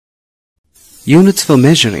Units for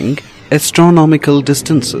measuring astronomical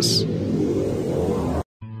distances.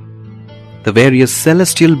 The various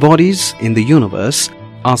celestial bodies in the universe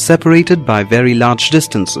are separated by very large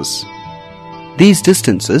distances. These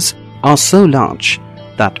distances are so large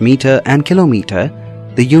that meter and kilometer,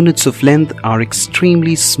 the units of length, are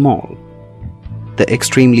extremely small. The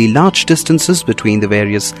extremely large distances between the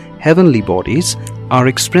various heavenly bodies are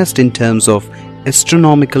expressed in terms of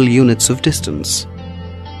astronomical units of distance: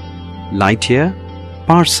 light year,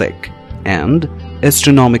 parsec, and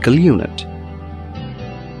astronomical unit.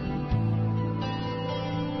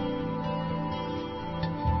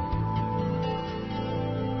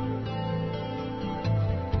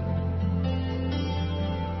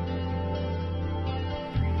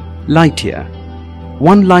 Light year.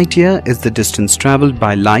 1 light year is the distance travelled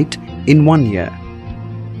by light in 1 year.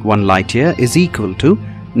 1 light year is equal to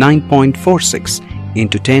 9.46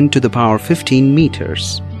 into 10 to the power 15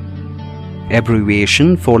 meters.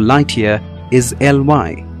 Abbreviation for light year is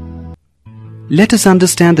LY. Let us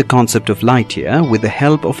understand the concept of light year with the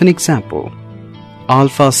help of an example.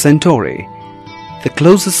 Alpha Centauri. The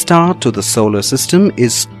closest star to the solar system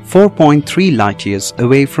is 4.3 light years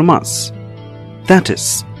away from us. That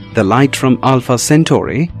is, the light from Alpha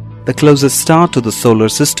Centauri, the closest star to the solar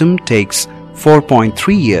system, takes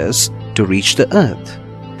 4.3 years to reach the Earth.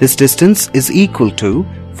 This distance is equal to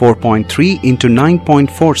 4.3 into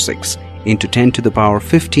 9.46 into 10 to the power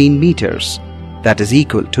 15 meters. That is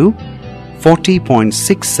equal to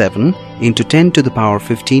 40.67 into 10 to the power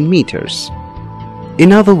 15 meters.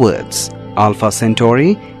 In other words, Alpha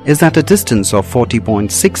Centauri is at a distance of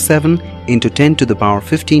 40.67 into 10 to the power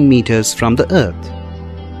 15 meters from the Earth.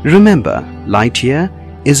 Remember, light year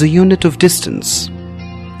is a unit of distance.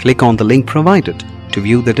 Click on the link provided to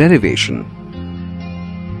view the derivation.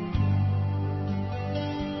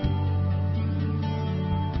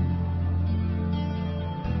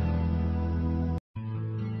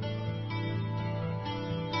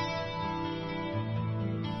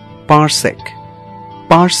 Parsec.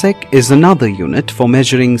 Parsec is another unit for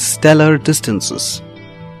measuring stellar distances.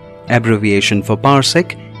 Abbreviation for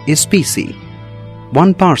parsec is PC.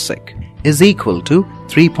 1 parsec is equal to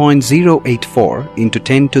 3.084 into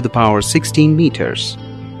 10 to the power 16 meters,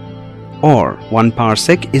 or 1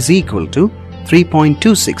 parsec is equal to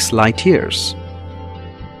 3.26 light years.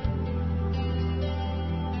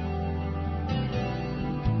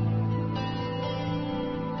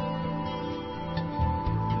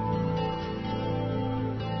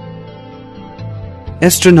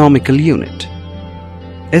 Astronomical unit.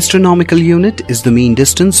 Astronomical unit is the mean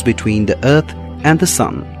distance between the Earth and the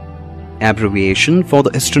Sun. Abbreviation for the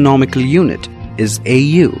astronomical unit is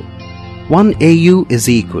AU. 1 AU is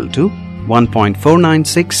equal to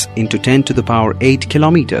 1.496 into 10 to the power 8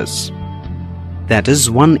 kilometers. That is,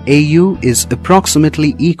 1 AU is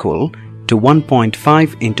approximately equal to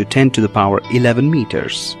 1.5 into 10 to the power 11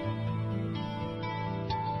 meters.